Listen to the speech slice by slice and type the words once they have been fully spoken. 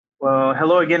Well,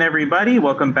 hello again, everybody.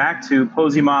 Welcome back to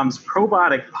Posey Mom's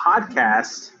Probiotic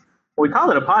Podcast. Well, we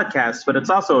call it a podcast, but it's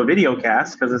also a video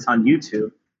cast because it's on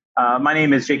YouTube. My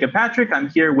name is Jacob Patrick. I'm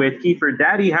here with Kiefer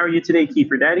Daddy. How are you today,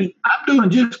 Kiefer Daddy? I'm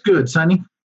doing just good, Sonny.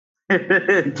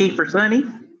 Kiefer Sonny.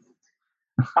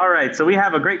 All right, so we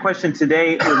have a great question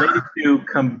today related to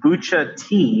kombucha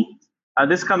tea.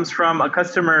 This comes from a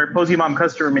Posey Mom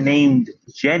customer named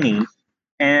Jenny.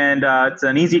 And it's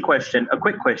an easy question, a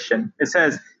quick question. It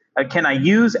says, can I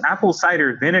use apple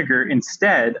cider vinegar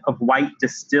instead of white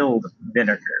distilled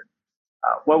vinegar?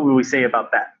 What would we say about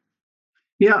that?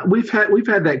 Yeah, we've had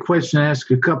that question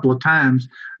asked a couple of times.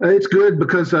 It's good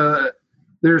because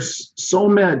there's so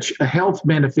much health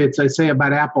benefits, they say,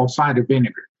 about apple cider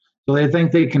vinegar. So they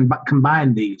think they can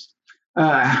combine these.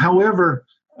 However,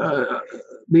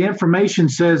 the information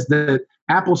says that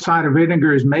apple cider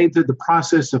vinegar is made through the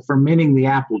process of fermenting the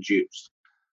apple juice.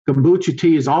 Kombucha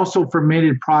tea is also a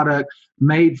fermented product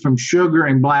made from sugar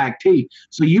and black tea.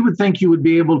 So you would think you would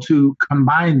be able to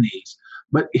combine these.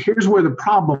 But here's where the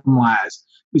problem lies.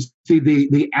 You see,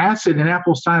 the acid in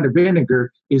apple cider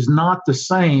vinegar is not the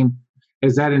same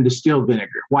as that in distilled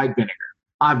vinegar, white vinegar,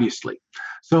 obviously.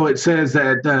 So it says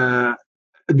that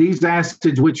these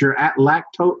acids, which are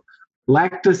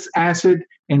lactic acid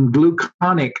and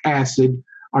gluconic acid,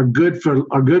 are good for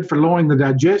lowering the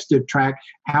digestive tract.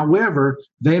 However,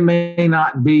 they may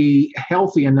not be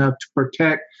healthy enough to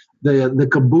protect the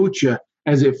kombucha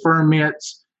as it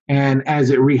ferments and as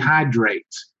it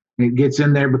rehydrates. It gets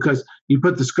in there because you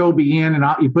put the SCOBY in and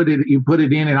you put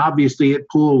it in, and obviously it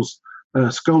pulls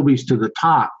SCOBYs to the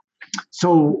top.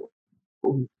 So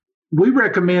we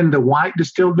recommend the white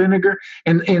distilled vinegar,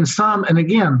 and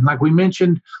again, like we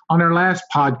mentioned on our last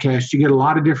podcast, you get a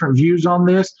lot of different views on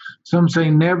this. Some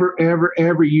say never, ever,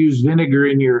 ever use vinegar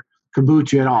in your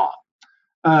kombucha at all.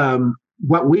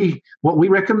 What we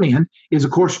recommend is,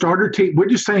 of course, starter tea. We're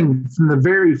just saying from the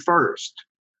very first.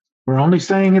 We're only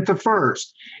saying at the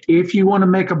first. If you want to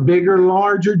make a bigger,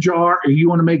 larger jar, or you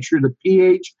want to make sure the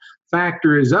pH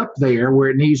factor is up there where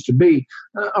it needs to be,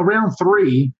 around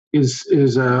 3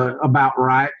 is about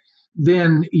right,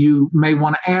 then you may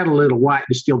want to add a little white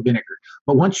distilled vinegar.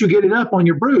 But once you get it up on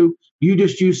your brew, you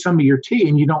just use some of your tea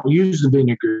and you don't use the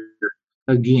vinegar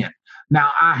again.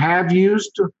 Now, I have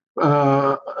used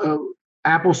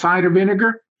apple cider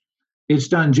vinegar. It's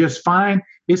done just fine.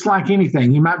 It's like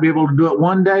anything. You might be able to do it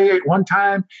one day at one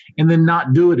time and then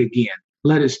not do it again.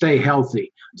 Let it stay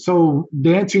healthy. So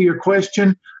to answer your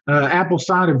question, apple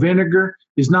cider vinegar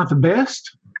is not the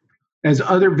best, as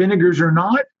other vinegars are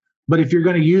not. But if you're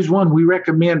going to use one, we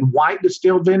recommend white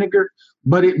distilled vinegar,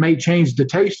 but it may change the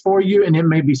taste for you, and it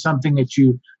may be something that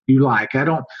you like.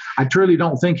 I truly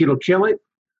don't think it'll kill it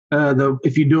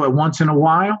if you do it once in a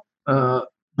while,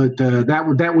 but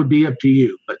that would be up to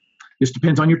you. But just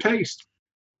depends on your taste.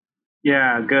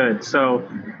 Yeah, good. So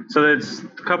there's a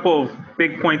couple of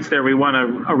big points there we want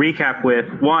to recap with.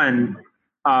 One,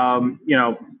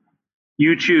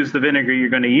 you choose the vinegar you're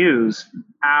going to use.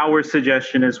 Our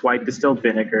suggestion is white distilled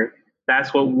vinegar.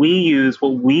 That's what we use,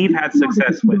 what we've had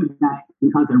success with.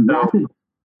 So,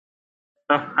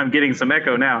 I'm getting some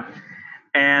echo now.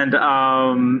 And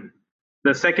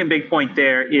the second big point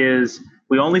there is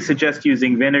we only suggest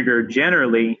using vinegar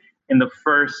generally in the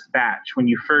first batch, when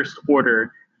you first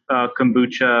order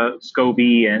kombucha,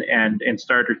 SCOBY, and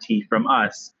starter tea from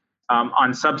us.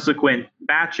 On subsequent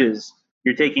batches,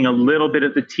 you're taking a little bit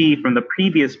of the tea from the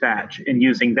previous batch and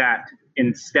using that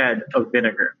instead of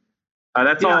vinegar.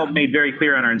 That's all made very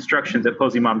clear on our instructions at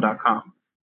poseymom.com.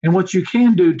 And what you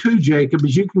can do too, Jacob,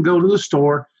 is you can go to the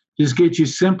store, just get you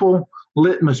simple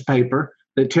litmus paper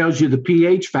that tells you the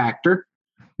pH factor,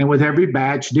 and with every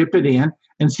batch, dip it in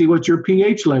and see what your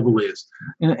pH level is.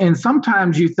 And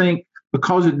sometimes you think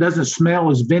because it doesn't smell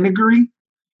as vinegary,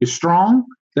 is strong,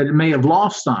 that it may have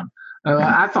lost some.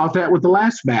 I thought that with the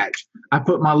last batch. I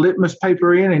put my litmus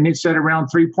paper in and it said around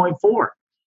 3.4.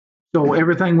 So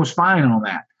everything was fine on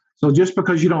that. So just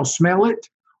because you don't smell it,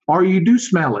 or you do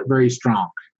smell it very strong,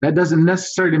 that doesn't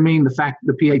necessarily mean the fact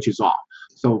that the pH is off.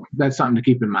 So that's something to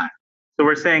keep in mind. So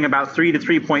we're saying about 3 to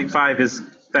 3.5 is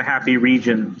the happy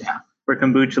region where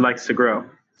kombucha likes to grow.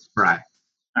 Right.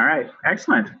 All right.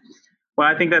 Excellent. Well,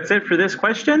 I think that's it for this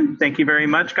question. Thank you very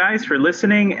much, guys, for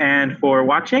listening and for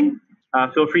watching.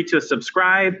 Feel free to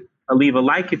subscribe, leave a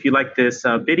like if you like this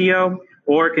video,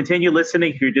 or continue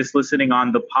listening if you're just listening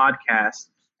on the podcast.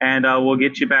 And we'll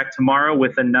get you back tomorrow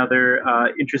with another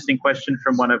interesting question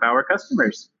from one of our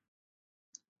customers.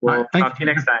 We'll talk to you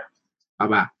next time.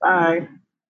 Bye-bye. Bye.